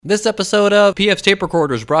This episode of PF's Tape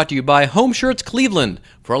Recorder is brought to you by Home Shirts Cleveland.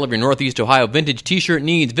 For all of your Northeast Ohio vintage t-shirt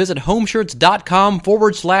needs, visit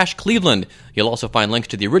homeshirts.com/Cleveland. You'll also find links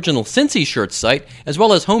to the original Cincy Shirts site, as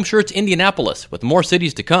well as Home Shirts Indianapolis, with more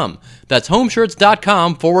cities to come. That's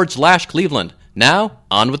homeshirts.com/Cleveland. Now,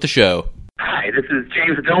 on with the show. Hi, this is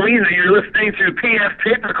James Adomian, and you're listening to PF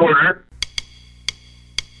Tape Recorder.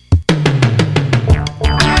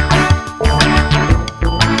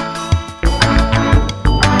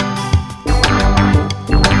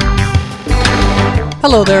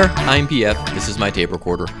 Hello there, I'm PF. This is my tape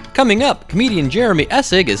recorder. Coming up, comedian Jeremy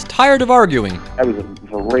Essig is tired of arguing. I was a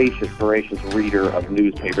voracious reader of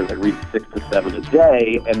newspapers. I'd read 6 to 7 a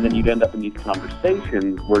day, and then you'd end up in these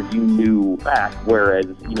conversations where you knew fact, whereas,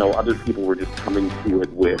 other people were just coming to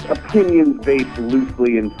it with opinions based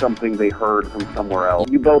loosely in something they heard from somewhere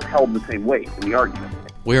else. You both held the same weight in the argument.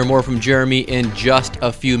 We'll hear more from Jeremy in just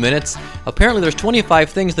a few minutes. Apparently there's 25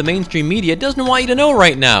 things the mainstream media doesn't want you to know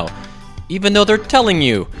right now, even though they're telling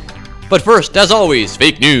you. But first, as always,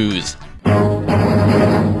 fake news.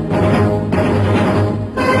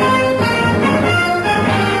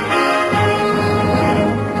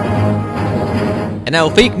 And now,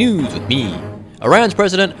 fake news with me. Iran's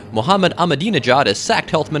President Mohammad Ahmadinejad has sacked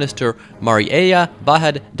Health Minister Mariya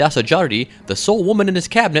Bahad Dasajardi, the sole woman in his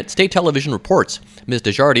cabinet, state television reports. Ms.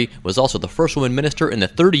 Dajardi was also the first woman minister in the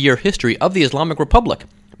 30-year history of the Islamic Republic.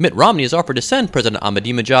 Mitt Romney has offered to send President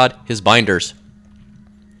Ahmadinejad his binders.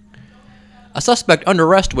 A suspect under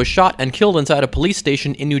arrest was shot and killed inside a police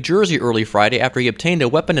station in New Jersey early Friday after he obtained a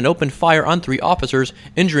weapon and opened fire on 3 officers,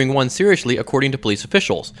 injuring one seriously, according to police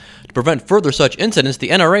officials. To prevent further such incidents, the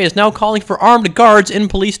NRA is now calling for armed guards in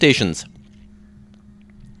police stations.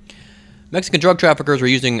 Mexican drug traffickers are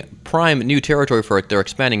using prime new territory for their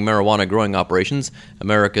expanding marijuana growing operations,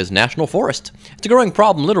 America's national forest. It's a growing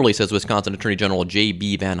problem, literally, says Wisconsin Attorney General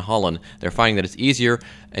J.B. Van Hollen. They're finding that it's easier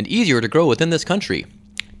and easier to grow within this country.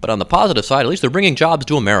 But on the positive side, at least they're bringing jobs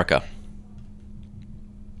to America.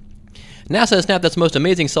 NASA has snapped its most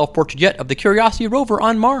amazing self-portrait yet of the Curiosity rover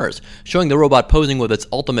on Mars, showing the robot posing with its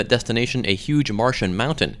ultimate destination, a huge Martian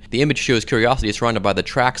mountain. The image shows Curiosity surrounded by the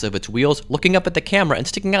tracks of its wheels, looking up at the camera and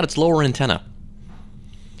sticking out its lower antenna.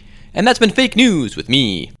 And that's been fake news with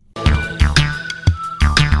me.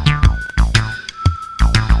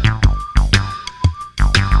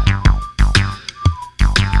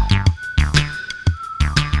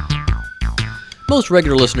 Most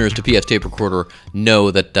regular listeners to PF Tape Recorder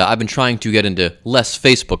know that I've been trying to get into less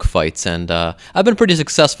Facebook fights, and I've been pretty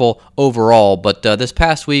successful overall, but this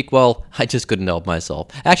past week, well, I just couldn't help myself.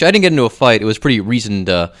 Actually, I didn't get into a fight. It was pretty reasoned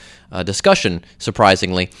discussion,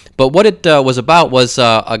 surprisingly. But what it was about was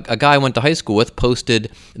a guy I went to high school with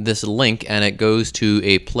posted this link, and it goes to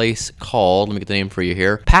a place called, let me get the name for you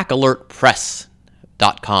here,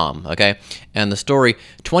 PacAlertPress.com, okay? And the story,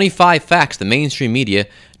 25 facts the mainstream media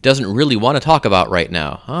doesn't really want to talk about right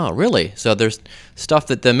now. Oh, really? So there's stuff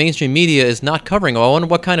that the mainstream media is not covering. Oh, I wonder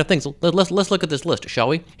what kind of things. Let's look at this list, shall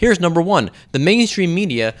we? Here's number 1. The mainstream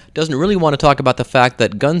media doesn't really want to talk about the fact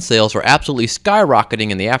that gun sales are absolutely skyrocketing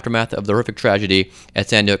in the aftermath of the horrific tragedy at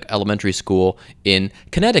Sandyhook Elementary School in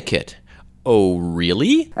Connecticut. Oh,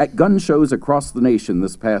 really? At gun shows across the nation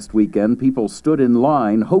this past weekend, people stood in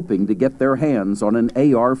line hoping to get their hands on an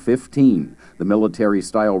AR-15, the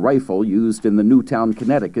military-style rifle used in the Newtown,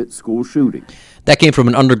 Connecticut school shooting. That came from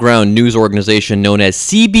an underground news organization known as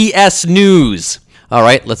CBS News. All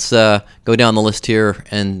right, let's go down the list here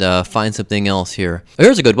and find something else here.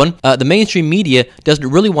 Here's a good one. The mainstream media doesn't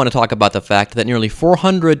really want to talk about the fact that nearly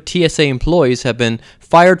 400 TSA employees have been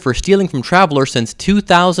fired for stealing from travelers since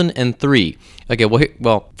 2003. Okay,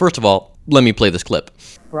 well, first of all, let me play this clip.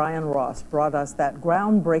 Brian Ross brought us that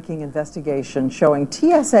groundbreaking investigation showing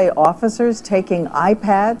TSA officers taking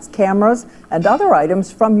iPads, cameras, and other items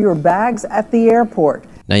from your bags at the airport.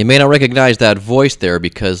 Now, you may not recognize that voice there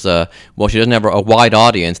because, she doesn't have a wide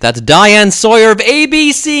audience. That's Diane Sawyer of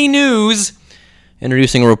ABC News,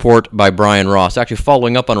 introducing a report by Brian Ross, actually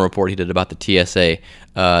following up on a report he did about the TSA,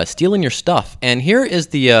 stealing your stuff. And here is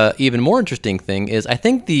the even more interesting thing is I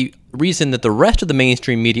think the reason that the rest of the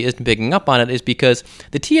mainstream media isn't picking up on it is because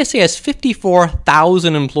the TSA has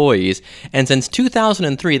 54,000 employees, and since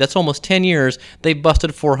 2003, that's almost 10 years, they've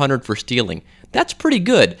busted 400 for stealing. That's pretty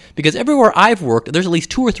good, because everywhere I've worked, there's at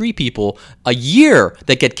least 2 or 3 people a year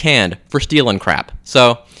that get canned for stealing crap.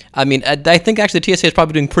 So, I mean, I think actually the TSA is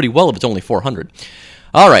probably doing pretty well if it's only 400.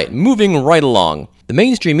 All right, moving right along. The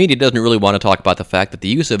mainstream media doesn't really want to talk about the fact that the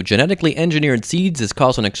use of genetically engineered seeds has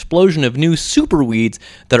caused an explosion of new superweeds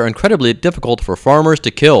that are incredibly difficult for farmers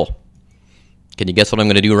to kill. Can you guess what I'm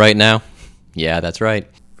going to do right now? Yeah, that's right.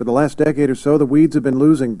 For the last decade or so, the weeds have been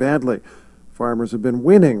losing badly. Farmers have been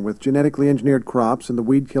winning with genetically engineered crops and the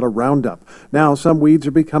weed killer Roundup. Now, some weeds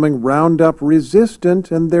are becoming Roundup resistant,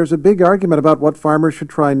 and there's a big argument about what farmers should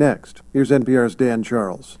try next. Here's NPR's Dan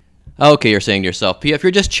Charles. Okay, you're saying to yourself, P.F.,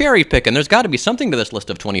 you're just cherry picking. There's got to be something to this list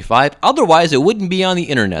of 25. Otherwise, it wouldn't be on the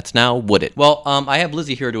internet. Now, would it? Well, I have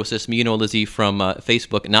Lizzie here to assist me. You know Lizzie from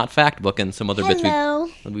Facebook, Not Factbook, and some other bits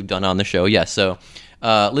we've done on the show. Yes, so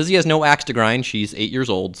Lizzie has no axe to grind. She's 8 years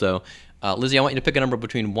old. So, Lizzie, I want you to pick a number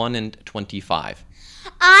between 1 and 25.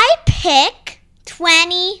 I pick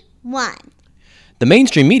 21. The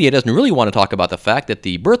mainstream media doesn't really want to talk about the fact that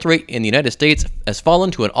the birth rate in the United States has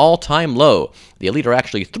fallen to an all-time low. The elite are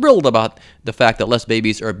actually thrilled about the fact that less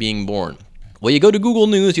babies are being born. Well, you go to Google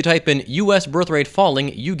News, you type in U.S. birth rate falling,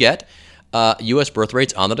 you get U.S. birth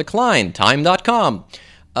rates on the decline, time.com.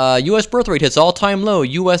 U.S. birth rate hits all-time low,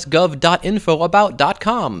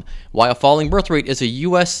 usgov.info.about.com. Why a falling birth rate is a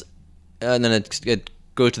U.S. And then it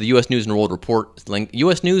goes to the U.S. News and World Report link,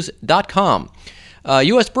 usnews.com.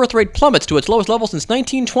 U.S. birth rate plummets to its lowest level since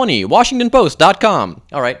 1920. WashingtonPost.com.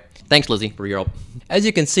 All right. Thanks, Lizzie, for your help. As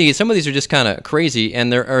you can see, some of these are just kind of crazy,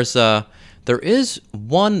 and there is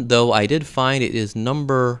one, though, I did find it is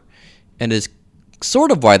number, and is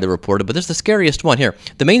sort of widely reported, but this is the scariest one here.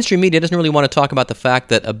 The mainstream media doesn't really want to talk about the fact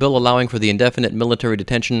that a bill allowing for the indefinite military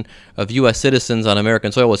detention of U.S. citizens on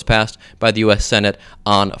American soil was passed by the U.S. Senate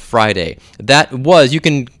on Friday. That was, you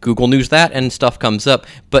can Google News that and stuff comes up,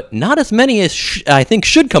 but not as many as I think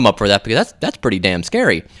should come up for that, because that's pretty damn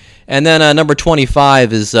scary. And then number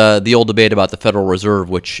 25 is the old debate about the Federal Reserve,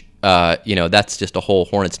 which, that's just a whole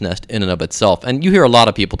hornet's nest in and of itself. And you hear a lot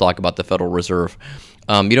of people talk about the Federal Reserve.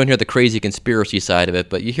 You don't hear the crazy conspiracy side of it,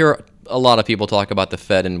 but you hear a lot of people talk about the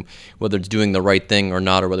Fed and whether it's doing the right thing or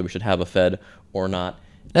not, or whether we should have a Fed or not.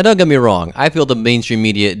 Now, don't get me wrong. I feel the mainstream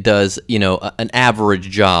media does, an average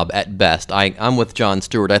job at best. I'm with Jon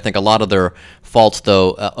Stewart. I think a lot of their faults,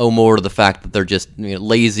 though, owe more to the fact that they're just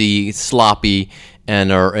lazy, sloppy,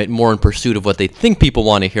 and are more in pursuit of what they think people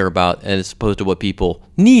want to hear about as opposed to what people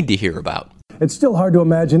need to hear about. It's still hard to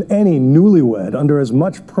imagine any newlywed under as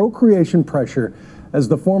much procreation pressure as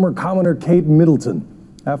the former commoner Kate Middleton.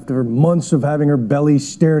 After months of having her belly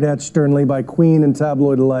stared at sternly by Queen and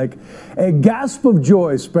tabloid alike, a gasp of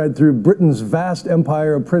joy spread through Britain's vast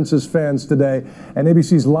empire of Princess fans today, and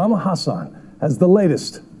ABC's Lama Hassan has the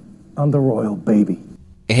latest on the royal baby.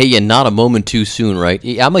 Hey, yeah, not a moment too soon, right?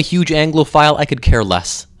 I'm a huge Anglophile. I could care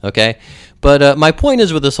less, okay? But my point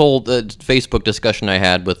is with this whole Facebook discussion I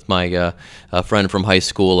had with my friend from high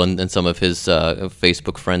school and some of his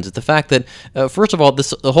Facebook friends is the fact that, first of all,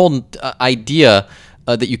 the whole idea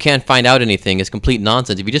that you can't find out anything is complete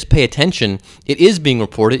nonsense. If you just pay attention, it is being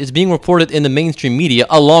reported. It's being reported in the mainstream media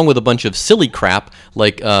along with a bunch of silly crap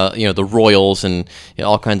like the royals and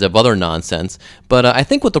all kinds of other nonsense. But I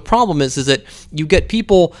think what the problem is that you get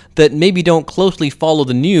people that maybe don't closely follow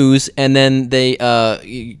the news, and then they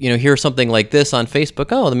hear something like this on Facebook.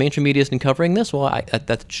 Oh, the mainstream media isn't covering this. Well,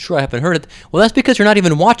 that's true. I haven't heard it. Well, that's because you're not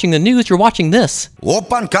even watching the news. You're watching this.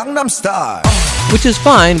 Oppan Gangnam Style. Which is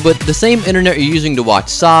fine, but the same internet you're using to watch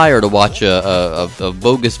Psy or to watch a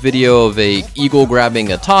bogus video of a eagle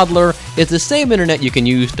grabbing a toddler is the same internet you can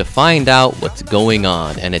use to find out what's going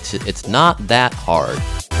on, and it's not that hard.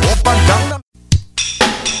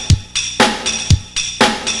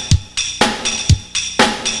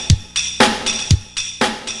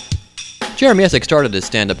 Jeremy Essig started his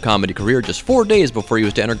stand-up comedy career just 4 days before he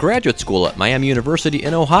was to enter graduate school at Miami University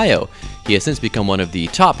in Ohio. He has since become one of the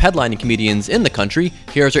top headlining comedians in the country.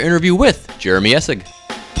 Here's our interview with Jeremy Essig.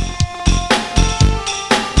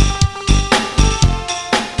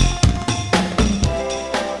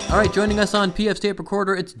 All right, joining us on PF Tape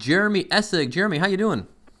Recorder, it's Jeremy Essig. Jeremy, how you doing?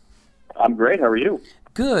 I'm great. How are you?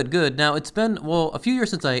 Good. Now, it's been, a few years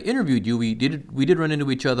since I interviewed you. We did run into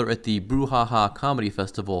each other at the Brouhaha Comedy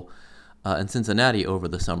Festival in Cincinnati over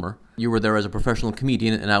the summer. You were there as a professional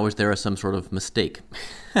comedian, and I was there as some sort of mistake.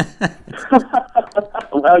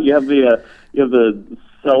 Well, you have the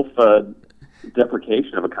self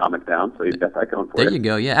deprecation of a comic down, so you've got that going for you. There you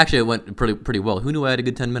go. Yeah, actually, it went pretty well. Who knew I had a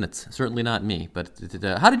good 10 minutes? Certainly not me. But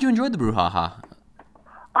how did you enjoy the Brouhaha?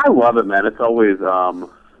 I love it, man. It's always.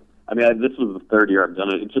 This was the third year I've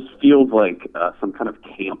done it. It just feels like some kind of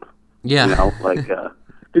camp. Yeah. Because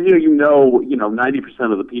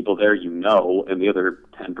 90% of the people there and the other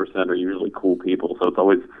 10% are usually cool people. So it's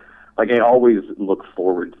always I always look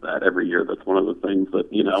forward to that every year. That's one of the things that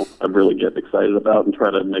I really get excited about and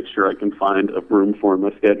try to make sure I can find a room for in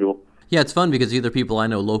my schedule. Yeah, it's fun because either people I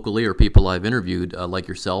know locally or people I've interviewed, like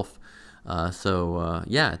yourself,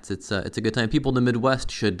 Yeah, it's a good time. People in the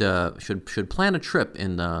Midwest should plan a trip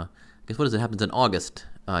in I guess what is it happens in August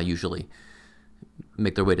usually.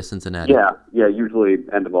 Make their way to Cincinnati. Yeah, usually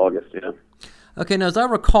end of August. Yeah. Okay, now as I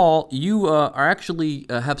recall, you are actually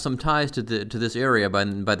have some ties to this area.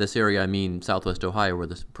 By this area, I mean Southwest Ohio, where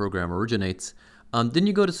this program originates. Didn't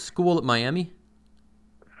you go to school at Miami?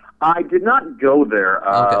 I did not go there.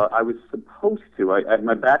 Okay. I was supposed to. I had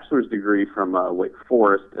my bachelor's degree from Wake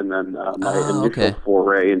Forest, and then my initial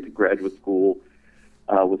foray into graduate school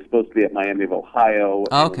was supposed to be at Miami of Ohio.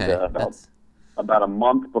 Okay. And, about a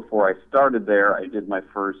month before I started there, I did my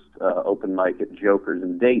first open mic at Joker's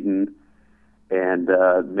in Dayton, and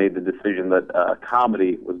made the decision that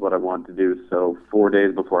comedy was what I wanted to do. So 4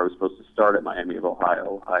 days before I was supposed to start at Miami of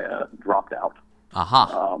Ohio, I dropped out.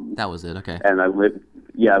 Aha, that was it, okay. And I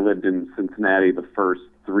lived in Cincinnati the first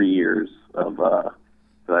 3 years of that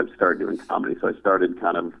I started doing comedy. So I started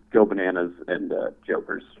kind of Go Bananas and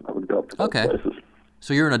Jokers. I would go up to those places.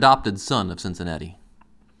 So you're an adopted son of Cincinnati.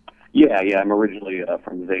 Yeah, I'm originally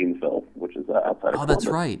from Zanesville, which is outside of Columbus. Oh, that's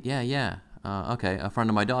right, yeah. Okay, a friend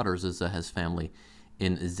of my daughter's has family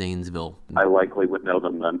in Zanesville. I likely would know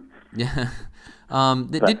them then. Yeah.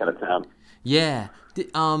 That kind of town. Yeah.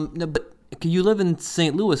 No, but you live in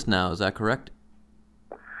St. Louis now, is that correct?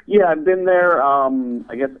 Yeah, I've been there,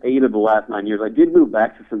 I guess, 8 of the last 9 years. I did move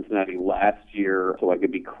back to Cincinnati last year so I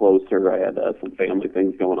could be closer. I had some family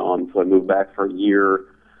things going on, so I moved back for a year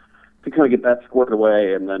to kind of get that squared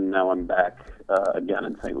away, and then now I'm back again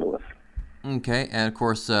in St. Louis. Okay, and of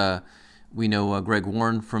course, we know Greg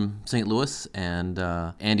Warren from St. Louis and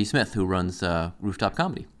Andy Smith, who runs Rooftop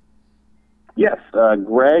Comedy. Yes,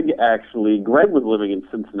 Greg was living in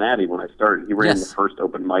Cincinnati when I started. He ran the first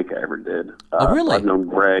open mic I ever did. Oh, really? I've known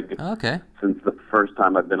Greg since the first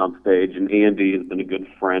time I've been on stage, and Andy has been a good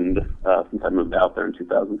friend since I moved out there in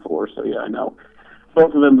 2004, so yeah, I know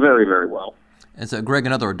both of them very, very well. And so Greg,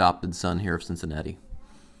 another adopted son here of Cincinnati.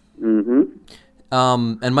 Mm-hmm.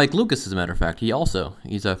 And Mike Lucas, as a matter of fact, he's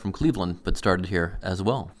from Cleveland, but started here as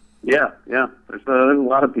well. Yeah. There's a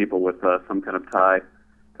lot of people with some kind of tie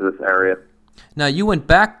to this area. Now, you went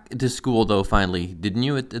back to school, though, finally, didn't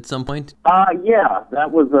you, at some point? Yeah,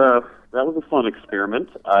 that was a fun experiment.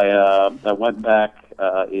 I went back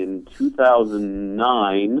in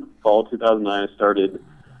 2009, fall 2009. I started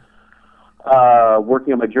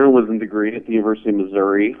working on my journalism degree at the University of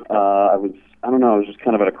Missouri. I was just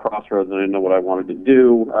kind of at a crossroads and I didn't know what I wanted to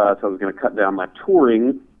do, so I was going to cut down my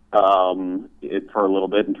touring for a little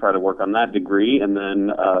bit and try to work on that degree. And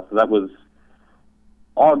then, so that was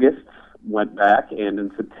August, went back, and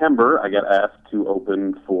in September I got asked to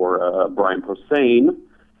open for Brian Posehn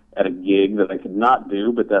at a gig that I could not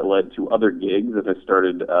do, but that led to other gigs, and I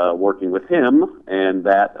started working with him, and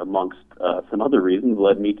that, amongst some other reasons,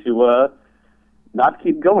 led me to not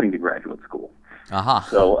keep going to graduate school. Aha.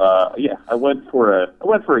 So I went for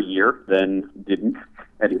a year, then didn't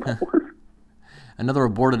anymore. Another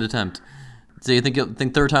aborted attempt. So you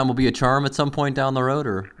think third time will be a charm at some point down the road,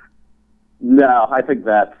 or? No, I think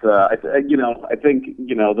that's I think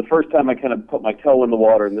the first time I kind of put my toe in the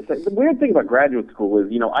water, and the weird thing about graduate school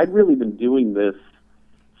is, I'd really been doing this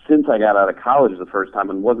since I got out of college the first time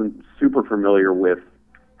and wasn't super familiar with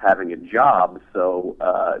having a job. So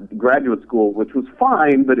graduate school, which was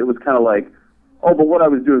fine, but it was kind of like, oh, but what I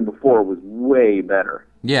was doing before was way better.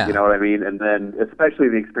 Yeah. You know what I mean? And then especially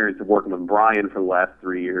the experience of working with Brian for the last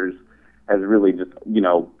 3 years has really just,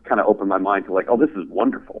 kind of opened my mind to like, oh, this is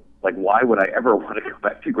wonderful. Like, why would I ever want to go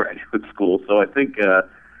back to graduate school? So I think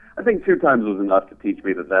 2 times was enough to teach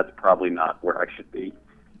me that that's probably not where I should be.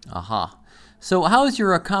 Aha. So how has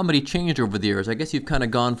your comedy changed over the years? I guess you've kind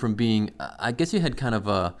of gone from being, I guess you had kind of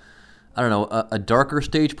a darker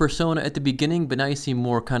stage persona at the beginning, but now you seem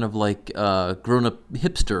more kind of like grown-up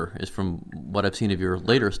hipster, is from what I've seen of your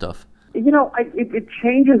later stuff. It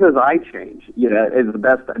changes as I change. Is the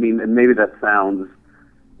best. I mean, and maybe that sounds,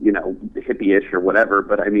 hippie-ish or whatever.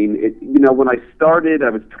 But I mean, when I started, I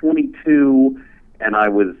was 22, and I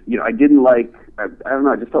was, I didn't like. I don't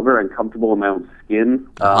know. I just felt very uncomfortable in my own skin.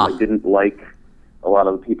 I didn't like a lot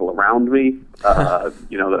of the people around me, that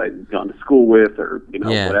I'd gone to school with, or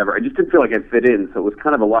whatever. I just didn't feel like I fit in. So it was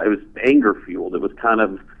kind of a lot. It was anger fueled. It was kind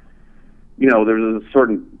of, there was a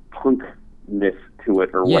certain punkness to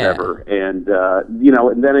it or whatever, and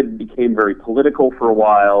and then it became very political for a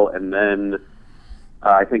while, and then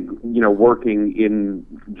I think working in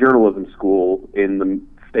journalism school in the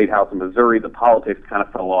State House of Missouri, the politics kind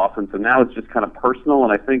of fell off, and so now it's just kind of personal,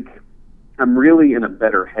 and I think I'm really in a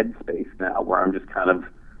better headspace now, where I'm just kind of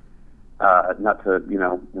not to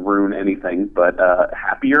ruin anything, but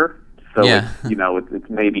happier. So Yeah. it's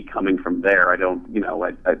maybe coming from there. I don't,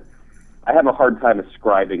 I have a hard time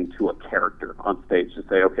ascribing to a character on stage to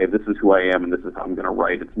say, okay, this is who I am and this is how I'm going to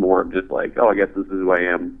write. It's more of just like, oh, I guess this is who I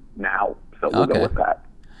am now. So we'll go with that.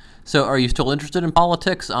 So are you still interested in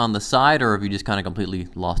politics on the side, or have you just kind of completely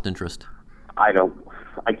lost interest? I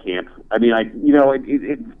can't. I mean,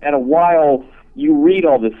 at a while, you read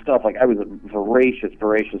all this stuff. Like, I was a voracious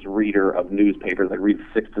reader of newspapers. I read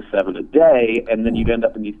 6 to 7 a day, and then you'd end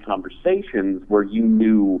up in these conversations where you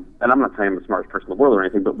knew, and I'm not saying I'm the smartest person in the world or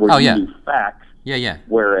anything, but where you knew facts. Yeah.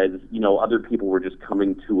 Whereas, other people were just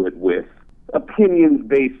coming to it with opinions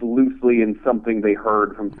based loosely in something they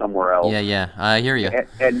heard from somewhere else. Yeah, I hear you.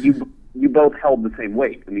 And you both held the same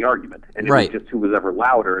weight in the argument, and it was just who was ever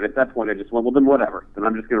louder. And at that point, I just went, well, then whatever. Then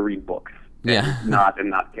I'm just going to read books. And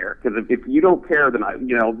not care. Because if you don't care, then I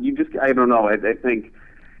don't know. I think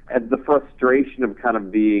as the frustration of kind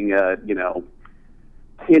of being a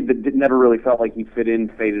kid that never really felt like he fit in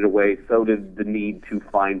faded away, so did the need to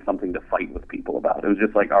find something to fight with people about. It was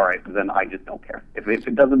just like, all right, then I just don't care. If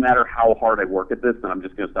it doesn't matter how hard I work at this, then I'm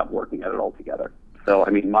just going to stop working at it altogether. So, I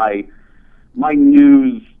mean, my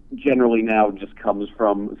news generally now just comes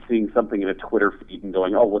from seeing something in a Twitter feed and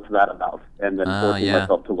going, oh, what's that about? And then forcing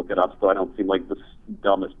myself to look it up so I don't seem like the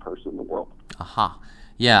dumbest person in the world. Aha.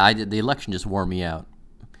 Yeah, the election just wore me out.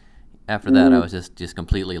 After that, I was just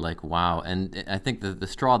completely like, wow. And I think the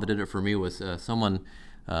straw that did it for me was someone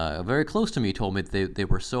very close to me told me that they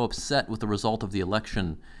were so upset with the result of the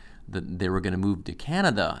election that they were going to move to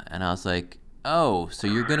Canada. And I was like, oh, so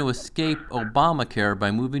you're going to escape Obamacare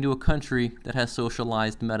by moving to a country that has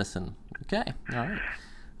socialized medicine. Okay, all right.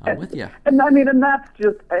 I'm with you. And that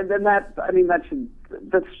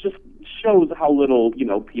just shows how little,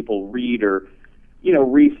 people read or,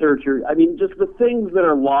 research or, just the things that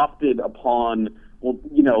are lofted upon,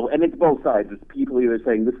 and it's both sides. It's people either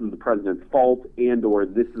saying this is the president's fault and or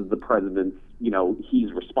this is the president's,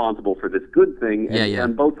 he's responsible for this good thing. And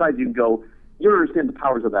on both sides you go, you don't understand the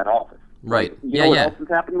powers of that office. Right. You know what else has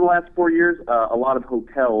happened in the last 4 years? A lot of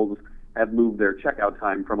hotels have moved their checkout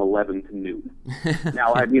time from 11 to noon.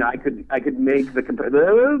 Now, I could make the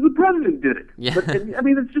comparison. The president did it. Yeah. But,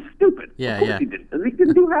 it's just stupid. Yeah, of course he did. He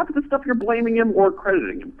didn't do half of the stuff you're blaming him or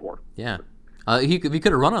crediting him for. Yeah. He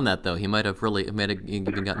could have run on that, though. He might have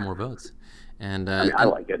even gotten more votes. And I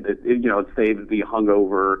like it. It saves the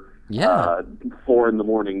hungover 4 in the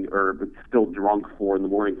morning or still drunk 4 in the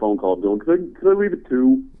morning phone call doing, could I leave at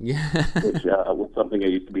 2? Yeah. Which was something I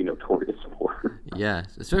used to be notorious for. Yeah,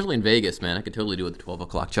 especially in Vegas, man. I could totally do it at the 12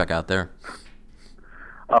 o'clock checkout there.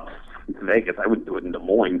 Vegas, I wouldn't do it in Des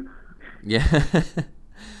Moines. Yeah.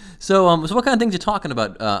 So what kind of things are you talking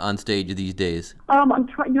about on stage these days? I'm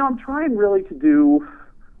trying really to do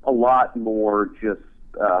a lot more just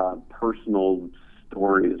personal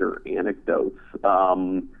stories or anecdotes.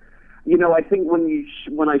 I think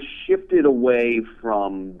when I shifted away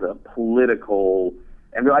from the political,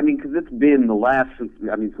 and because it's been since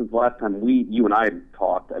the last time you and I had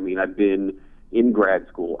talked. I've been in grad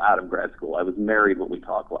school, out of grad school. I was married when we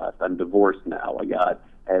talked last. I'm divorced now. I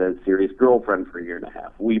had a serious girlfriend for a year and a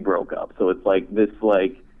half. We broke up. So it's like this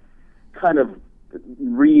kind of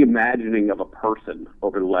reimagining of a person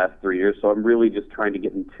over the last 3 years. So I'm really just trying to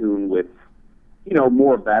get in tune with,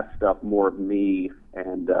 more of that stuff, more of me,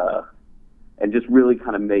 and just really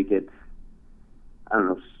kind of make it,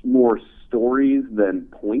 more stories than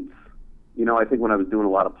points. I think when I was doing a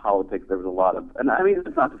lot of politics, there was a lot of, and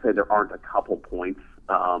it's not to say there aren't a couple points.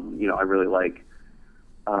 I really like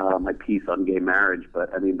my piece on gay marriage,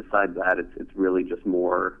 but besides that, it's really just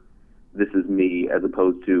more, this is me as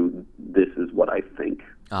opposed to this is what I think.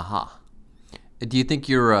 Aha. Do you think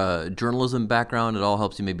your journalism background at all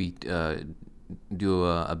helps you maybe do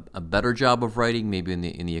a better job of writing, maybe in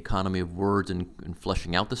the economy of words and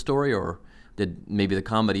fleshing out the story, or did maybe the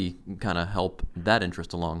comedy kind of help that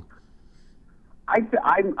interest along? I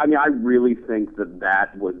really think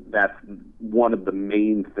that's one of the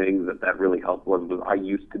main things that really helped was I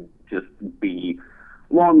used to just be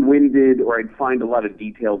long-winded, or I'd find a lot of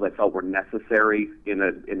details I felt were necessary in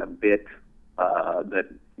a bit that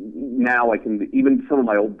now I can, even some of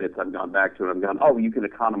my old bits I've gone back to and I've gone, oh, you can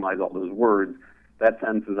economize all those words. That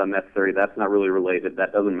sentence is unnecessary. That's not really related.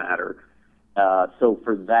 That doesn't matter. So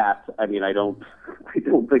for that, I don't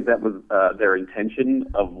think that was their intention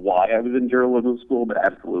of why I was in journalism school, but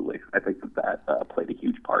absolutely, I think that played a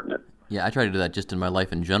huge part in it. Yeah, I try to do that just in my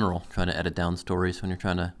life in general, trying to edit down stories when you're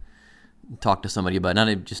trying to talk to somebody about not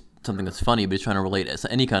just something that's funny, but just trying to relate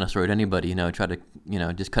any kind of story to anybody. Try to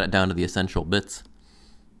just cut it down to the essential bits.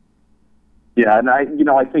 Yeah, and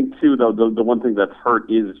I think too, though, the one thing that's hurt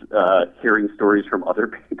is hearing stories from other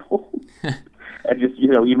people. And just,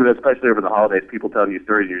 even especially over the holidays, people telling you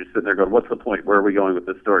stories, you're just sitting there going, what's the point? Where are we going with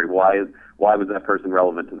this story? Why was that person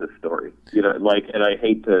relevant to this story? And I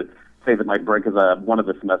hate to say that my brain, because one of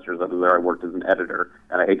the semesters I was there, I worked as an editor,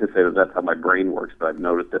 and I hate to say that that's how my brain works, but I've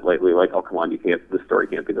noticed it lately, like, oh, come on, this story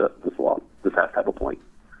can't be this long. This has to have a point.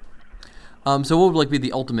 So what would be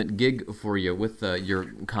the ultimate gig for you with your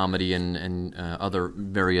comedy and other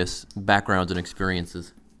various backgrounds and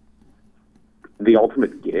experiences? The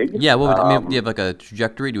ultimate gig? Yeah, do you have a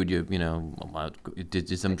trajectory? Did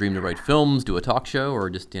you some dream to write films, do a talk show, or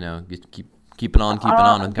just keep it on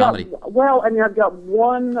with comedy? I've got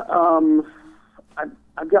one.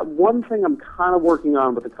 I've got one thing I'm kind of working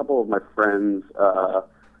on with a couple of my friends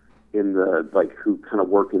in the who kind of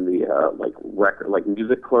work in the record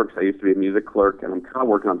music clerks. I used to be a music clerk, and I'm kind of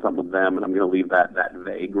working on something with them, and I'm going to leave that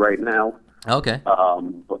vague right now. Okay.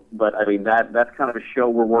 But I mean that's kind of a show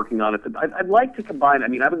we're working on. I'd like to combine. I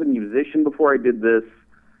mean, I was a musician before I did this.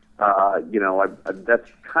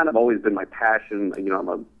 That's kind of always been my passion. I'm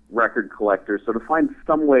a record collector, so to find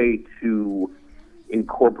some way to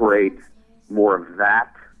incorporate more of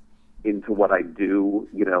that into what I do,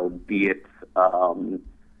 be it,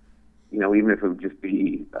 even if it would just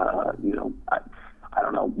be, I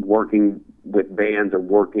don't know, working with bands or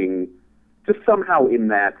working just somehow in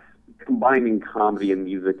that, combining comedy and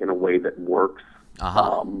music in a way that works,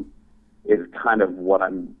 is kind of what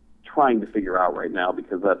I'm trying to figure out right now,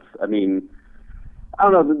 because I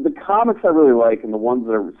don't know, the comics I really like and the ones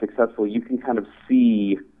that are successful, you can kind of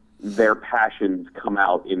see their passions come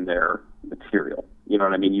out in their material. You know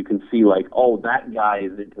what I mean? You can see oh, that guy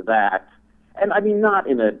is into that. And I mean, not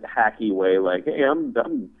in a hacky way, like, hey, I'm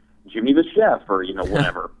Jimmy the Chef, or,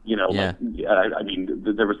 whatever. Yeah. I mean,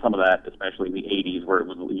 there was some of that, especially in the 80s, where it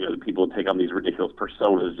was, people would take on these ridiculous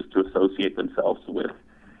personas just to associate themselves with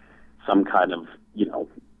some kind of,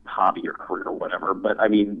 hobby or career or whatever. But I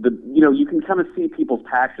mean, you can kind of see people's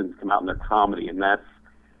passions come out in their comedy, and that's,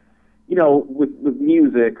 with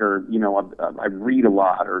music, or, I read a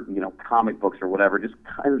lot, or, comic books or whatever, just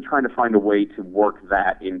kind of trying to find a way to work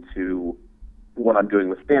that into what I'm doing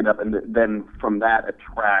with stand-up, and then from that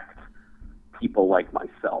attract people like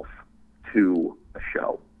myself to a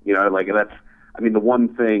show. That's, the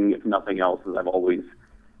one thing, if nothing else, is I've always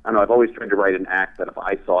tried to write an act that if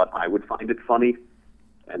I saw it, I would find it funny.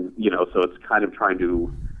 And, so it's kind of trying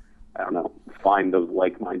to, I don't know, find those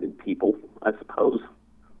like-minded people, I suppose.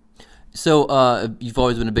 So, you've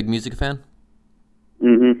always been a big music fan?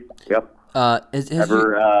 Mm-hmm. Yep.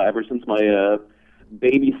 Ever since my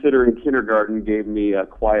babysitter in kindergarten gave me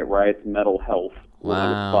Quiet Riot's Mental Health when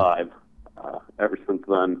I was 5. Ever since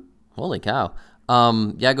then. Holy cow.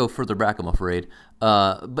 I go further back, I'm afraid.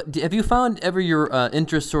 But have you found ever your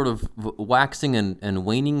interest sort of waxing and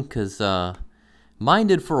waning? Because mine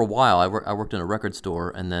did for a while. I worked in a record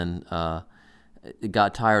store, and then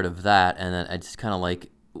got tired of that, and then I just kind of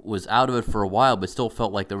was out of it for a while, but still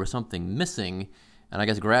felt like there was something missing. And I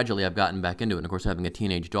guess gradually I've gotten back into it. And of course, having a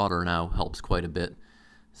teenage daughter now helps quite a bit.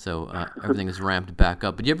 So everything is ramped back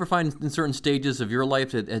up. But do you ever find in certain stages of your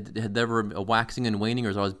life had there ever a waxing and waning, or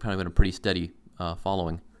has it always kind of been a pretty steady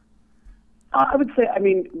following? I would say,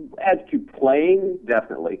 as to playing,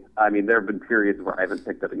 definitely. There have been periods where I haven't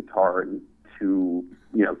picked up a guitar in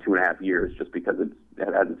 2.5 years, just because it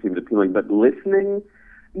hasn't seemed appealing. But listening,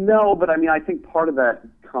 no. But I think part of that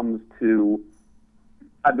comes to,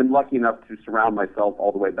 I've been lucky enough to surround myself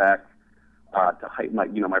all the way back to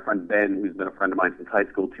my friend Ben, who's been a friend of mine since high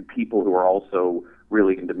school, to people who are also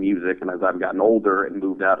really into music. And as I've gotten older and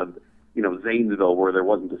moved out of, Zanesville, where there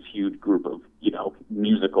wasn't this huge group of,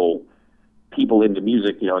 musical people into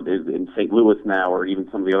music, in St. Louis now, or even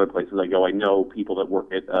some of the other places I go, I know people that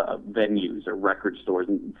work at venues or record stores.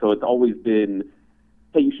 And so it's always been,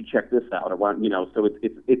 hey, you should check this out. So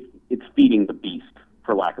it's feeding the beast,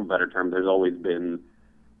 for lack of a better term. There's always been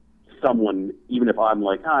someone, even if I'm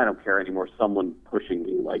like, I don't care anymore, someone pushing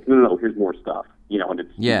me, like, no, here's more stuff, and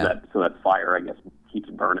it's that fire, I guess, keeps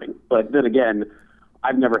burning. But then again,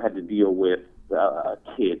 I've never had to deal with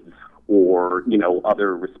kids or,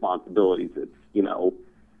 other responsibilities. It's,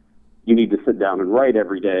 you need to sit down and write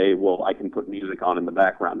every day. Well, I can put music on in the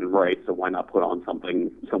background and write, so why not put on something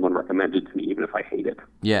someone recommended to me, even if I hate it?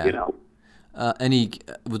 Yeah.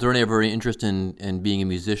 Was there ever any interest in being a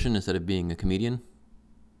musician instead of being a comedian?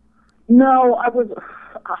 No,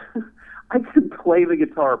 I could play the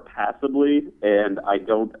guitar passably, and I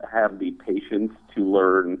don't have the patience to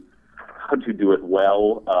learn how to do it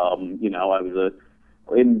well.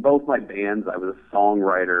 In both my bands, I was a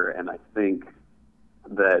songwriter, and I think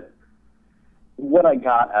that what I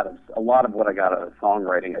got out of a lot of what I got out of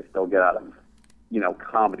songwriting, I still get out of,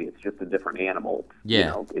 comedy. It's just a different animal.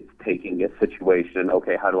 Yeah. It's taking a situation.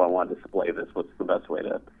 Okay, how do I want to display this? What's the best way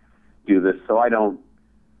to do this? So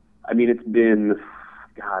it's been,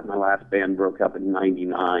 God, my last band broke up in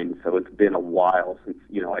 '99, so it's been a while since,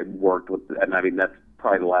 I worked with, and that's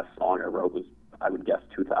probably the last song I wrote was, I would guess,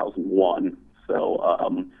 2001. So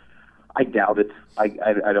I doubt it.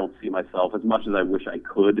 I don't see myself, as much as I wish I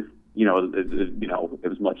could,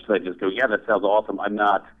 as much as I just go, yeah, that sounds awesome.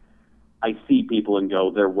 I see people and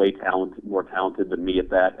go, they're way more talented than me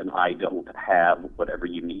at that, and I don't have whatever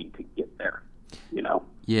you need to get there,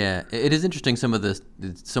 Yeah, it is interesting, some of the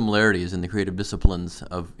similarities in the creative disciplines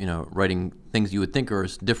of, writing things you would think are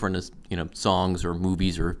as different as, songs or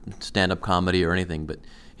movies or stand-up comedy or anything, but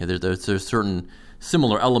there's certain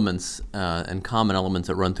similar elements and common elements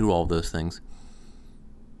that run through all of those things.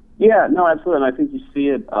 Yeah, no, absolutely, and I think you see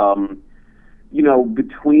it,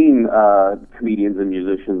 between comedians and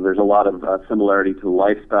musicians, there's a lot of similarity to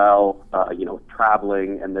lifestyle,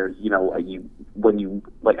 traveling, and there's,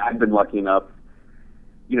 I've been lucky enough,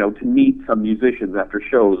 to meet some musicians after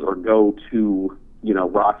shows or go to,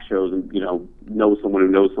 rock shows and, know someone who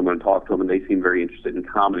knows someone and talk to them, and they seem very interested in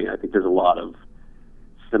comedy. I think there's a lot of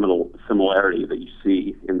similarity that you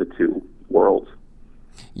see in the two worlds.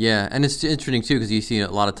 Yeah, and it's interesting, too, because you see a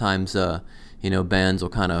lot of times, bands will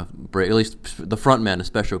kind of break, at least the frontman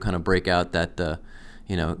especially, will kind of break out that,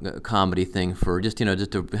 comedy thing for just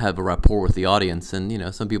to have a rapport with the audience,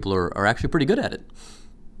 and, some people are actually pretty good at it.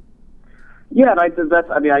 Yeah, and I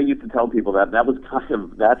used to tell people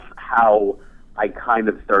that's how I kind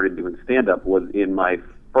of started doing stand-up, was in my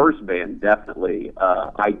first band, definitely.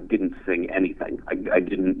 I didn't sing anything. I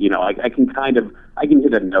didn't, I can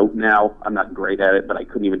hit a note now. I'm not great at it, but I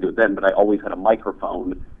couldn't even do it then. But I always had a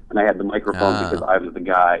microphone, and I had the microphone because I was the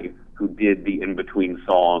guy who did the in-between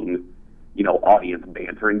song, audience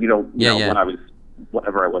banter. And, when I was,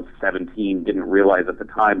 whatever I was, 17, didn't realize at the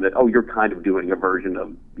time that, you're kind of doing a version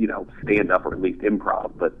of, stand-up or at least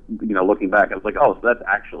improv. But, looking back, I was like, so that's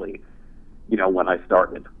actually, when I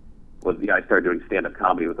started. I started doing stand-up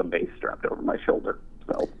comedy with a bass strapped over my shoulder.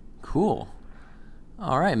 So cool.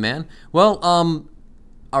 All right, man. Well,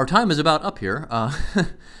 our time is about up here.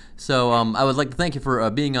 So I would like to thank you for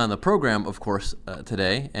being on the program, of course,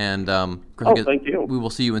 today. And thank you. We will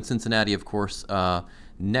see you in Cincinnati, of course,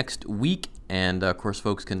 next week. And, of course,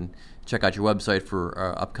 folks can check out your website for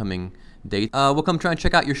upcoming dates. We'll come try and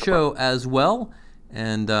check out your show as well.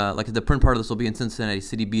 And the print part of this will be in Cincinnati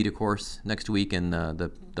City Beat, of course, next week, and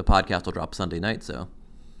the podcast will drop Sunday night. So.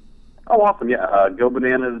 Oh, awesome! Yeah, Go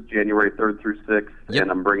Bananas, January 3rd through 6th, yep.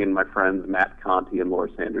 And I'm bringing my friends Matt Conti and Laura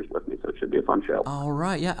Sanders with me, so it should be a fun show. All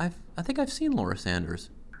right, yeah, I think I've seen Laura Sanders.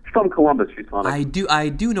 She's from Columbus. She's funny. I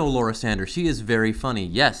do know Laura Sanders. She is very funny.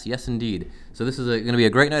 Yes, indeed. So this is going to be a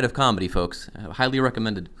great night of comedy, folks. Highly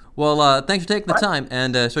recommended. Well, thanks for taking the time,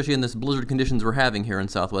 and especially in this blizzard conditions we're having here in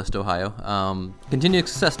Southwest Ohio. Continued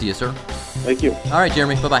success to you, sir. Thank you. All right,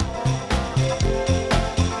 Jeremy. Bye-bye.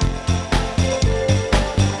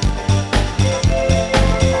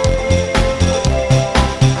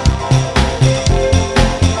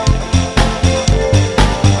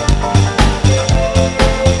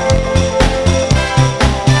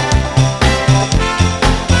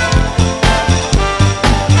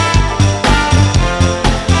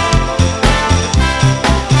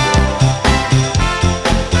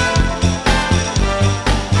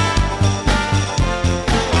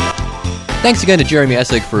 Thanks again to Jeremy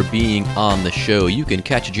Essig for being on the show. You can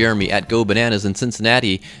catch Jeremy at Go Bananas in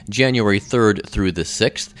Cincinnati, January 3rd through the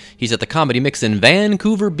 6th. He's at the Comedy Mix in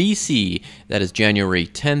Vancouver, BC. That is January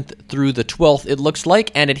 10th through the 12th, it looks like.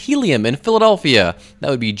 And at Helium in Philadelphia, that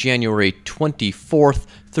would be January 24th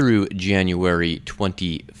through January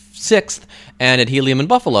 26th. And at Helium in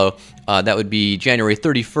Buffalo, that would be January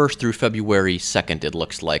 31st through February 2nd, it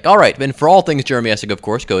looks like. All right, and for all things Jeremy Essig, of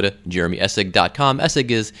course, go to jeremyessig.com.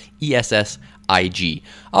 Essig is ESSIG.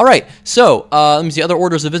 All right, so let me see, other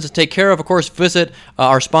orders of business to take care of. Of course, visit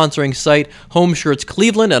our sponsoring site, Home Shirts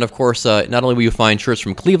Cleveland. And, of course, not only will you find shirts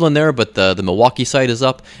from Cleveland there, but the Milwaukee site is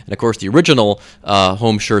up. And, of course, the original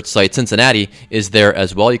Home Shirts site, Cincinnati, is there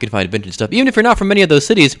as well. You can find vintage stuff. Even if you're not from any of those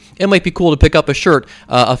cities, it might be cool to pick up a shirt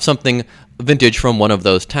of something vintage from one of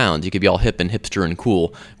those towns. You could be all hip and hipster and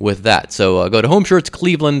cool with that. So go to Home Shirts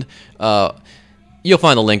Cleveland. You'll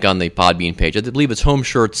find the link on the Podbean page. I believe it's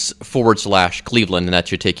homeshirts.com/Cleveland, and that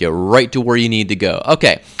should take you right to where you need to go.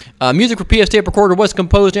 Okay. Music for PS Tape Recorder was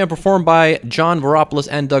composed and performed by John Veropoulos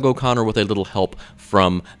and Doug O'Connor with a little help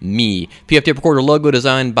from me. PF Tape Recorder logo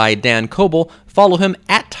designed by Dan Coble. Follow him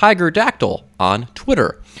at Tiger Dactyl on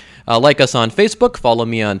Twitter. Like us on Facebook, follow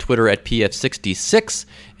me on Twitter at PF66,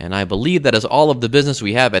 and I believe that is all of the business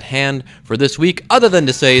we have at hand for this week, other than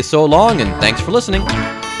to say so long and thanks for listening.